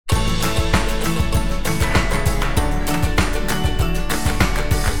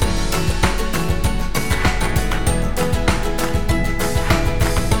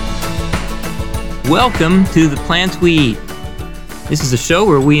Welcome to The Plants We Eat. This is a show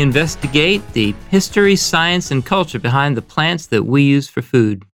where we investigate the history, science, and culture behind the plants that we use for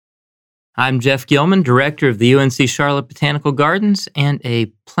food. I'm Jeff Gilman, director of the UNC Charlotte Botanical Gardens and a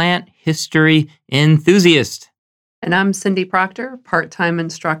plant history enthusiast. And I'm Cindy Proctor, part-time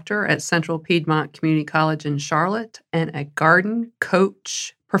instructor at Central Piedmont Community College in Charlotte and a garden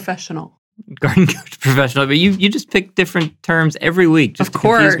coach professional. Garden coach professional, but you just pick different terms every week just of to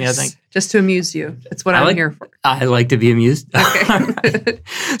course, confuse me, I think. Just to amuse you. It's what I'm here for. I like to be amused. Okay.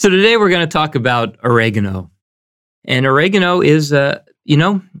 So today we're going to talk about oregano. And oregano is,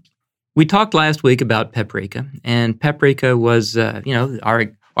 we talked last week about paprika, and paprika was,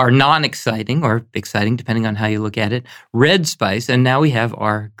 our non-exciting, or exciting, depending on how you look at it, red spice, and now we have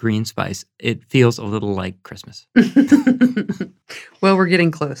our green spice. It feels a little like Christmas. Well, we're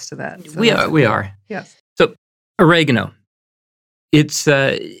getting close to that. So we are. Yes. So, oregano. It's,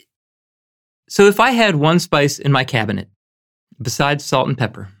 so if I had one spice in my cabinet, besides salt and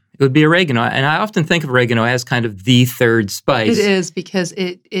pepper, it would be oregano. And I often think of oregano as kind of the third spice. It is, because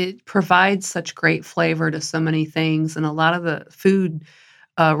it provides such great flavor to so many things, and a lot of the food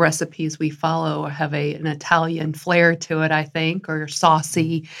recipes we follow have an Italian flair to it, I think, or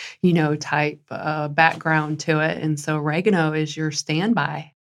saucy, type background to it. And so oregano is your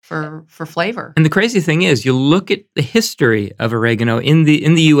standby for flavor. And the crazy thing is, you look at the history of oregano in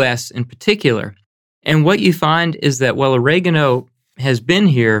the U.S. in particular, and what you find is that while oregano has been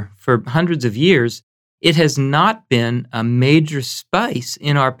here for hundreds of years, it has not been a major spice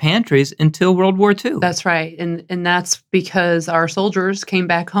in our pantries until World War II. That's right. And that's because our soldiers came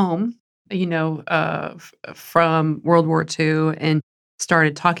back home, from World War II and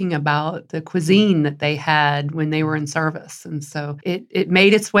started talking about the cuisine that they had when they were in service. And so it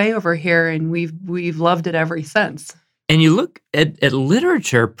made its way over here, and we've loved it ever since. And you look at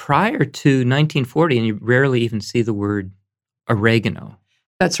literature prior to 1940, and you rarely even see the word oregano.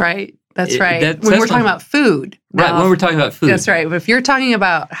 That's right. That's right. When we're talking about food. Right, when we're talking about food. That's right. But if you're talking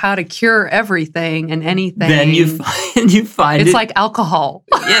about how to cure everything and anything, then you find it's like alcohol.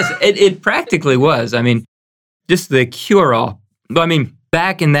 Yes, it practically was. I mean, just the cure-all. I mean,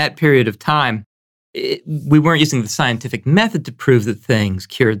 back in that period of time, we weren't using the scientific method to prove that things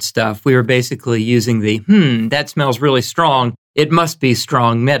cured stuff. We were basically using that smells really strong. It must be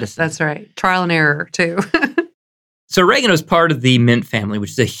strong medicine. That's right. Trial and error, too. So oregano is part of the mint family,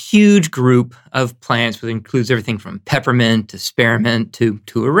 which is a huge group of plants, which includes everything from peppermint to spearmint to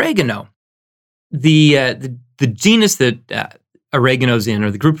oregano. The genus that oregano's in,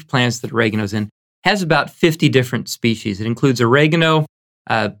 or the group of plants that oregano's in, has about 50 different species. It includes oregano,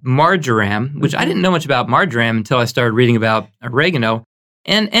 marjoram, which I didn't know much about marjoram until I started reading about oregano,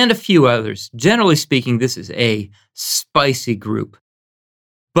 and a few others. Generally speaking, this is a spicy group.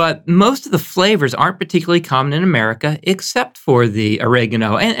 But most of the flavors aren't particularly common in America, except for the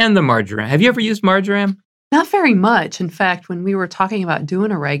oregano and the marjoram. Have you ever used marjoram? Not very much. In fact, when we were talking about doing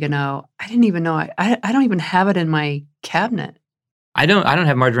oregano, I didn't even know. I don't even have it in my cabinet. I don't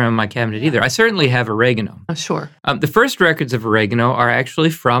have marjoram in my cabinet either. I certainly have oregano. Oh, sure. The first records of oregano are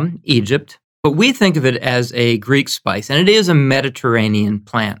actually from Egypt, but we think of it as a Greek spice, and it is a Mediterranean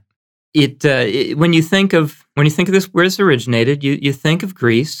plant. When you think of this, where it's originated, you think of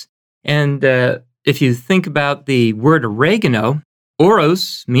Greece, and if you think about the word oregano,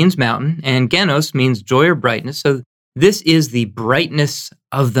 oros means mountain, and genos means joy or brightness. So this is the brightness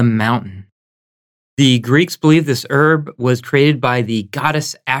of the mountain. The Greeks believed this herb was created by the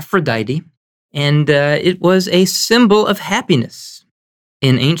goddess Aphrodite, and it was a symbol of happiness.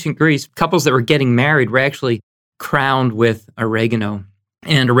 In ancient Greece, couples that were getting married were actually crowned with oregano.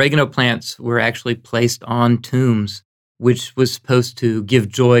 And oregano plants were actually placed on tombs, which was supposed to give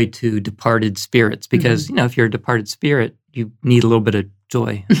joy to departed spirits. Because, if you're a departed spirit, you need a little bit of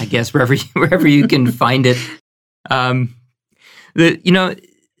joy, I guess, wherever you can find it. When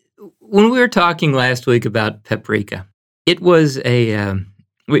we were talking last week about paprika, it was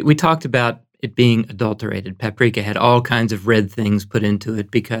we talked about it being adulterated. Paprika had all kinds of red things put into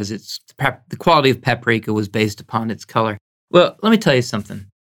it because the quality of paprika was based upon its color. Well, let me tell you something.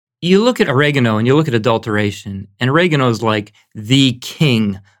 You look at oregano and you look at adulteration, and oregano is like the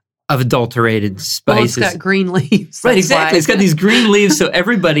king of adulterated spices. Well, it's got green leaves. Right, exactly. It's got these green leaves, so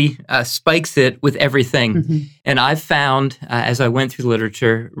everybody spikes it with everything. Mm-hmm. And I've found, as I went through the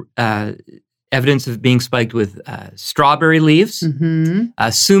literature, evidence of being spiked with strawberry leaves,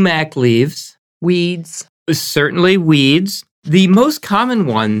 sumac leaves. Weeds. Certainly weeds. The most common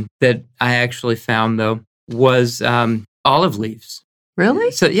one that I actually found, though, was olive leaves.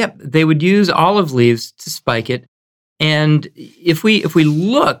 Really? So, yeah, they would use olive leaves to spike it. And if we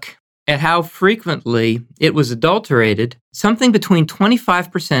look at how frequently it was adulterated, something between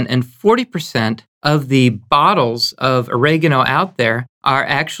 25% and 40% of the bottles of oregano out there are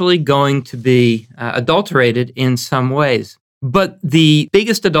actually going to be adulterated in some ways. But the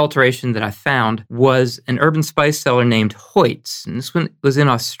biggest adulteration that I found was an urban spice seller named Hoyt's, and this one was in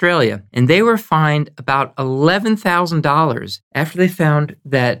Australia, and they were fined about $11,000 after they found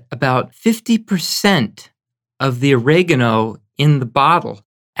that about 50% of the oregano in the bottle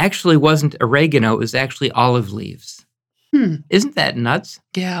actually wasn't oregano, it was actually olive leaves. Isn't that nuts?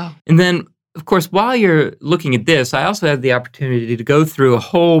 Yeah. And then, of course, while you're looking at this, I also had the opportunity to go through a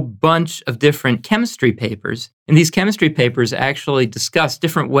whole bunch of different chemistry papers. And these chemistry papers actually discuss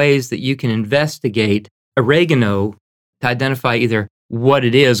different ways that you can investigate oregano to identify either what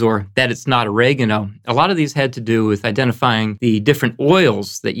it is or that it's not oregano. A lot of these had to do with identifying the different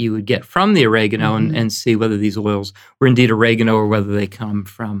oils that you would get from the oregano and see whether these oils were indeed oregano or whether they come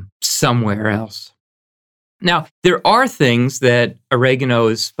from somewhere else. Now, there are things that oregano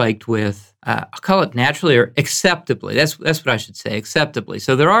is spiked with, I'll call it naturally or acceptably. That's what I should say, acceptably.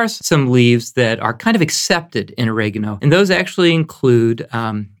 So there are some leaves that are kind of accepted in oregano, and those actually include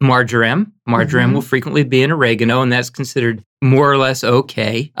marjoram. Marjoram will frequently be in oregano, and that's considered more or less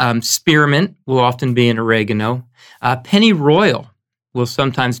okay. Spearmint will often be in oregano. Pennyroyal will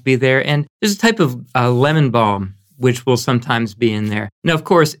sometimes be there, and there's a type of lemon balm which will sometimes be in there. Now, of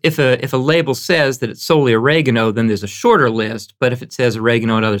course, if a label says that it's solely oregano, then there's a shorter list. But if it says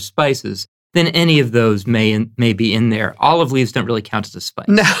oregano and other spices, then any of those may be in there. Olive leaves don't really count as a spice.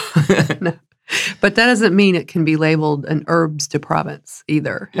 No, no. But that doesn't mean it can be labeled an herbs de Provence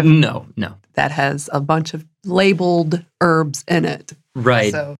either. No. That has a bunch of labeled herbs in it.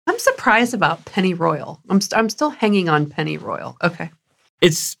 Right. So I'm surprised about pennyroyal. I'm still hanging on pennyroyal. Okay.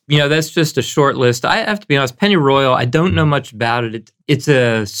 It's, that's just a short list. I have to be honest, pennyroyal, I don't know much about it. I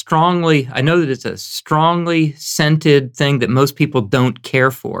know that it's a strongly scented thing that most people don't care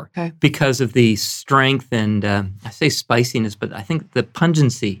for because of the strength and, I say spiciness, but I think the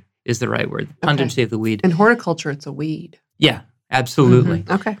pungency is the right word, the pungency of the weed. In horticulture, it's a weed. Yeah, absolutely.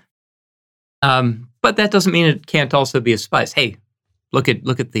 Okay. But that doesn't mean it can't also be a spice. Hey, look at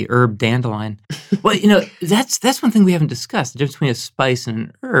the herb dandelion. Well, that's one thing we haven't discussed, the difference between a spice and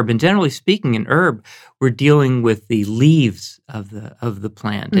an herb. And generally speaking, an herb, we're dealing with the leaves of the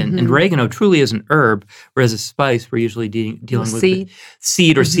plant. And oregano truly is an herb, whereas a spice, we're usually dealing with the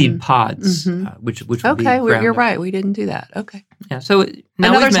seed or seed pods, which would be ground you're up. right. We didn't do that. Okay. Yeah. So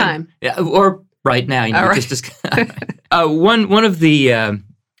now another time. Or right now. One of the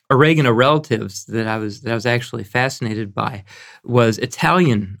oregano relatives that I was actually fascinated by was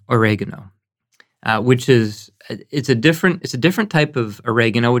Italian oregano, which is it's a different type of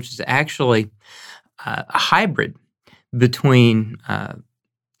oregano, which is actually a hybrid between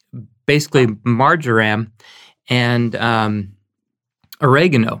basically marjoram and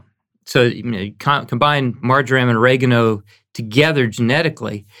oregano. So you combine marjoram and oregano together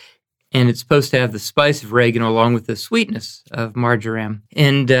genetically, and it's supposed to have the spice of oregano along with the sweetness of marjoram.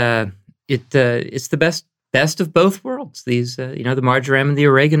 And it's the best of both worlds, these, the marjoram and the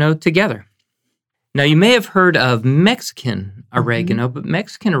oregano together. Now, you may have heard of Mexican oregano, but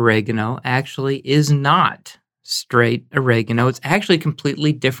Mexican oregano actually is not straight oregano. It's actually a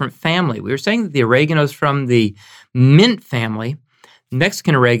completely different family. We were saying that the oregano is from the mint family.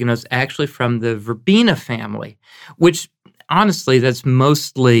 Mexican oregano is actually from the verbena family, which honestly, that's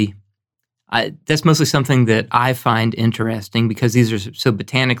mostly something that I find interesting because these are so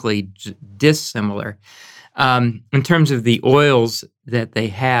botanically dissimilar. In terms of the oils that they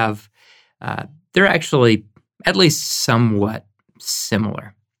have, they're actually at least somewhat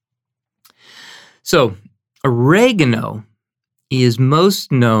similar. So oregano is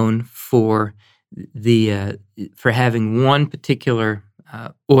most known for having one particular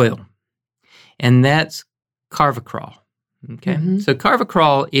oil, and that's carvacrol. Okay, so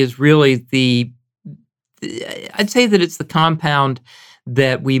carvacrol is really I'd say that it's the compound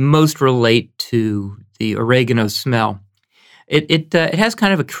that we most relate to the oregano smell. It has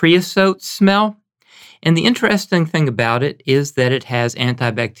kind of a creosote smell, and the interesting thing about it is that it has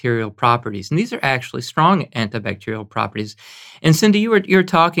antibacterial properties, and these are actually strong antibacterial properties. And Cindy, you were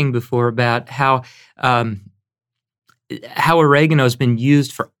talking before about how oregano has been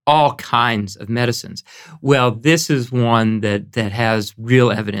used for all kinds of medicines. Well, this is one that has real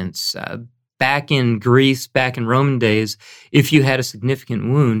evidence. Back in Greece, back in Roman days, if you had a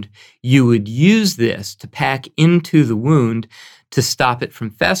significant wound, you would use this to pack into the wound to stop it from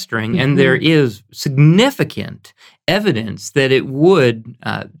festering. And there is significant evidence that it would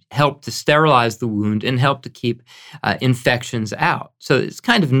help to sterilize the wound and help to keep infections out. So it's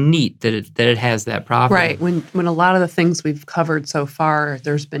kind of neat that it has that property. Right. When a lot of the things we've covered so far,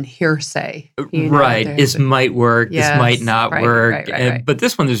 there's been hearsay. Right. This might work. Yes, this might not work. Right. But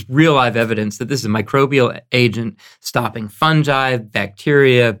this one, there's real live evidence that this is a microbial agent stopping fungi,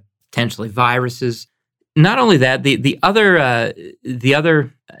 bacteria, potentially viruses. Not only that, the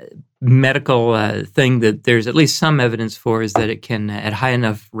other medical thing that there's at least some evidence for is that it can, at high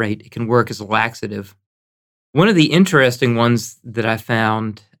enough rate, it can work as a laxative. One of the interesting ones that I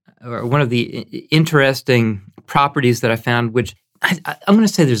found, or one of the interesting properties that I found, which I'm going to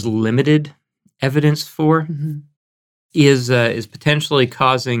say there's limited evidence for, is potentially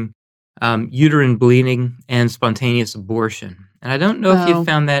causing uterine bleeding and spontaneous abortion. And I don't know if you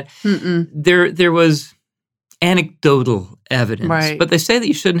found that. There was anecdotal evidence, but they say that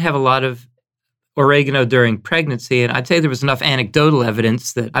you shouldn't have a lot of oregano during pregnancy, and I'd say there was enough anecdotal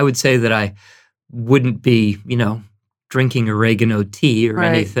evidence that I would say that I wouldn't be, drinking oregano tea or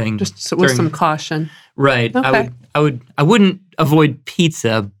anything. Just with some caution. Right. Okay. I wouldn't avoid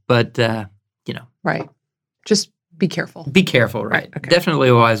pizza, but Right. Just be careful. Be careful, right? Okay. Definitely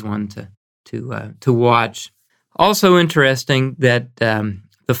a wise one to watch. Also interesting that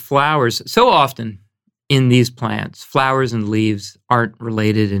the flowers, so often in these plants, flowers and leaves aren't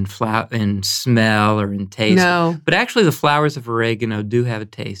related in smell or in taste. No. But actually the flowers of oregano do have a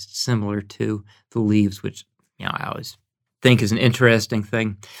taste similar to the leaves, which I always think is an interesting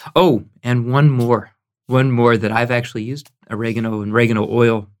thing. Oh, and one more that I've actually used oregano and oregano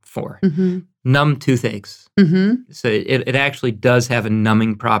oil for. Numb toothaches. So it actually does have a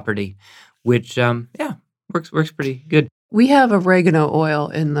numbing property, which works pretty good. We have oregano oil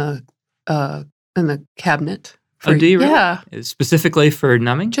in the cabinet. Do you really? Yeah. Specifically for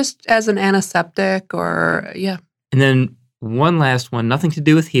numbing? Just as an antiseptic or, yeah. And then one last one, nothing to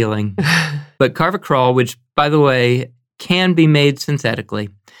do with healing, but carvacrol, which, by the way, can be made synthetically.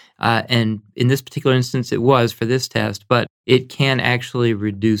 And in this particular instance, it was for this test, but it can actually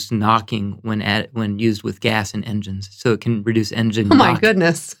reduce knocking when used with gas in engines. So it can reduce engine knocking. Oh my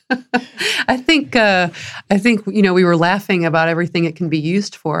goodness! I think we were laughing about everything it can be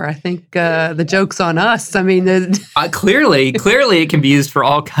used for. I think the joke's on us. I mean, clearly, it can be used for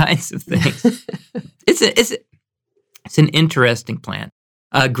all kinds of things. It's an interesting plant.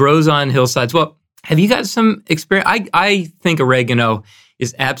 Grows on hillsides. Well, have you got some experience? I think oregano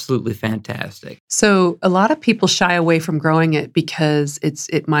is absolutely fantastic. So a lot of people shy away from growing it because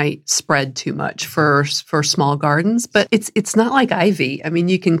it might spread too much for small gardens, but it's not like ivy. I mean,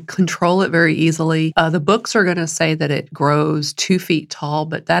 you can control it very easily. The books are going to say that it grows 2 feet tall,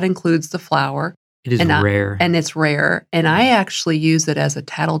 but that includes the flower. It is rare. And it's rare. And I actually use it as a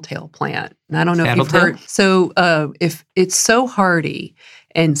tattletale plant. And I don't know if you've heard. So if it's so hardy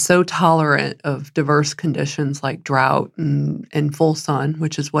and so tolerant of diverse conditions like drought and full sun,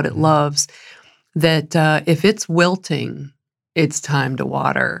 which is what it loves, that if it's wilting, it's time to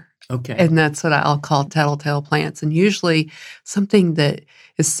water. Okay. And that's what I'll call tattletale plants. And usually something that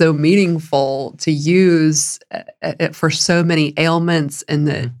is so meaningful to use for so many ailments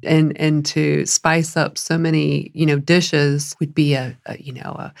and to spice up so many, dishes would be a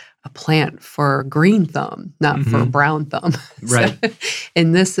plant for green thumb, not for brown thumb. Right.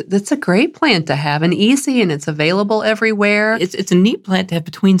 And that's a great plant to have and easy, and it's available everywhere. It's a neat plant to have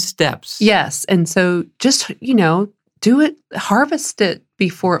between steps. Yes. And so just, do it, harvest it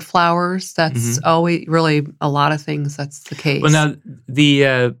before it flowers. That's always really a lot of things. That's the case. Well, now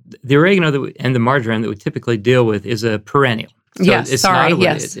the oregano and the marjoram that we typically deal with is a perennial. So yes,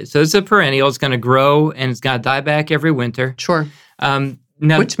 So it's a perennial. It's going to grow and it's going to die back every winter. Sure.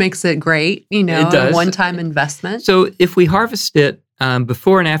 Now, which makes it great, it does. A one-time investment. So if we harvest it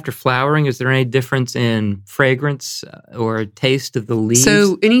before and after flowering, is there any difference in fragrance or taste of the leaves?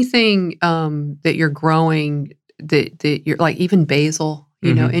 So anything that you're growing that you're like, even basil,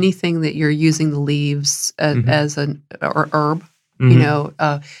 anything that you're using the leaves as an or herb,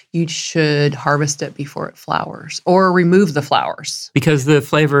 you should harvest it before it flowers or remove the flowers. Because the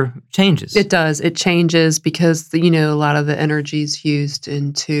flavor changes. It does. It changes because, a lot of the energy is used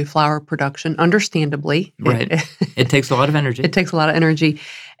into flower production, understandably. Right. It takes a lot of energy. It takes a lot of energy.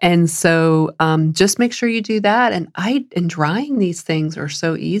 And so just make sure you do that. And drying these things are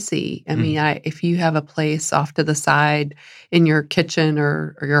so easy. I mean, if you have a place off to the side in your kitchen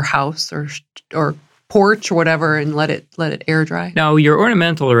or your house or porch or whatever, and let it air dry. Now, your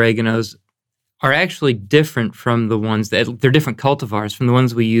ornamental oreganos are actually different from the ones they're different cultivars from the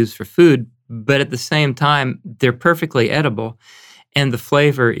ones we use for food but at the same time, they're perfectly edible, and the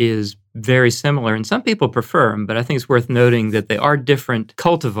flavor is very similar. And some people prefer them, but I think it's worth noting that they are different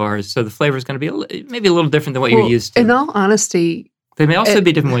cultivars, so the flavor is going to be maybe a little different than what you're used to. In all honesty, they may also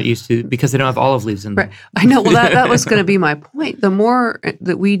be different than what you're used to because they don't have olive leaves in them. Right. I know. Well, that was going to be my point. The more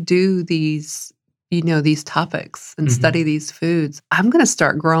that we do these, these topics and study these foods, I'm going to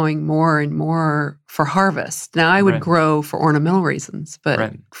start growing more and more for harvest. Now, I would grow for ornamental reasons,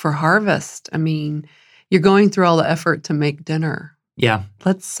 but for harvest, I mean, you're going through all the effort to make dinner. Yeah.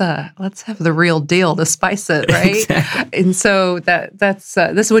 Let's have the real deal to spice it, right? Exactly. And so that's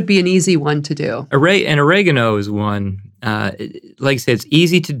this would be an easy one to do. And oregano is one. Like I said, it's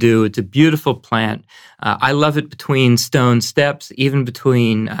easy to do. It's a beautiful plant. I love it between stone steps, even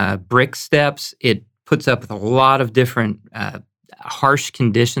between brick steps. It puts up with a lot of different harsh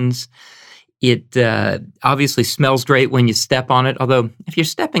conditions. It obviously smells great when you step on it. Although, if you're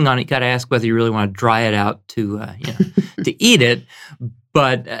stepping on it, you got to ask whether you really want to dry it out to to eat it.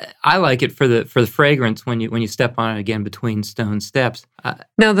 But I like it for the fragrance when you step on it again between stone steps.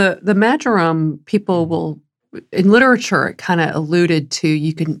 Now, the marjoram, people will, in literature, it kind of alluded to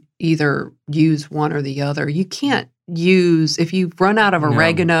you can either use one or the other. You can't use, if you run out of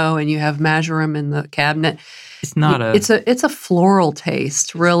oregano and you have marjoram in the cabinet, it's not it's a floral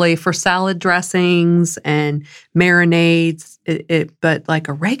taste, really, for salad dressings and marinades. But like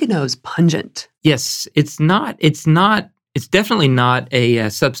oregano is pungent. Yes, it's definitely not a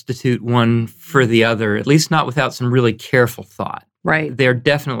substitute one for the other, at least not without some really careful thought. Right. They're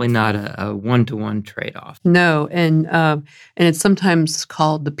definitely not a one-to-one trade-off. No, and it's sometimes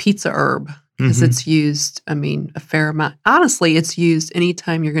called the pizza herb because it's used, a fair amount. Honestly, it's used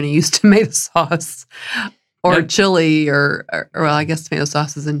anytime you're going to use tomato sauce or chili or well, I guess tomato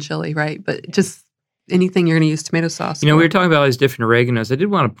sauce is in chili, right? But just anything you're going to use tomato sauce for. We were talking about all these different oreganos. I did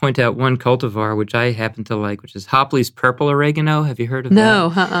want to point out one cultivar, which I happen to like, which is Hopley's Purple Oregano. Have you heard of that?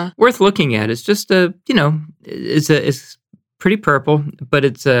 No, Worth looking at. It's just it's pretty purple, but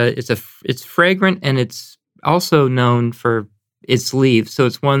it's fragrant, and it's also known for its leaves. So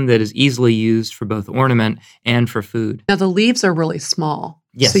it's one that is easily used for both ornament and for food. Now the leaves are really small.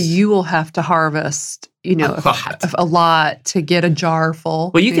 Yes. So you will have to harvest, a lot to get a jar full.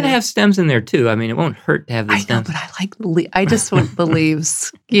 Well, you can have stems in there too. I mean, it won't hurt to have the stems. I know, but I like the leaves. I just want the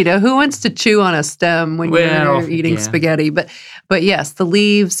leaves. Who wants to chew on a stem when you're eating spaghetti? But yes, the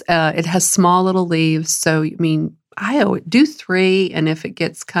leaves. It has small little leaves. So I do 3, and if it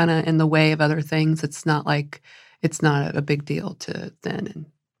gets kind of in the way of other things, it's not a big deal to thin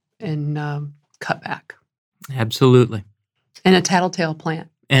and cut back. Absolutely. And a tattletale plant.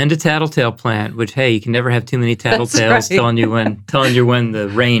 And a tattletale plant, which, hey, you can never have too many tattletales telling you when the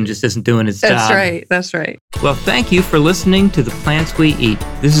rain just isn't doing its job. That's right. Well, thank you for listening to The Plants We Eat.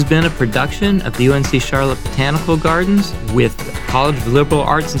 This has been a production of the UNC Charlotte Botanical Gardens with the College of Liberal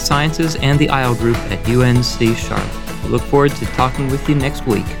Arts and Sciences and the Isle Group at UNC Charlotte. We look forward to talking with you next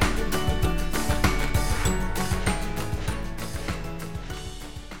week.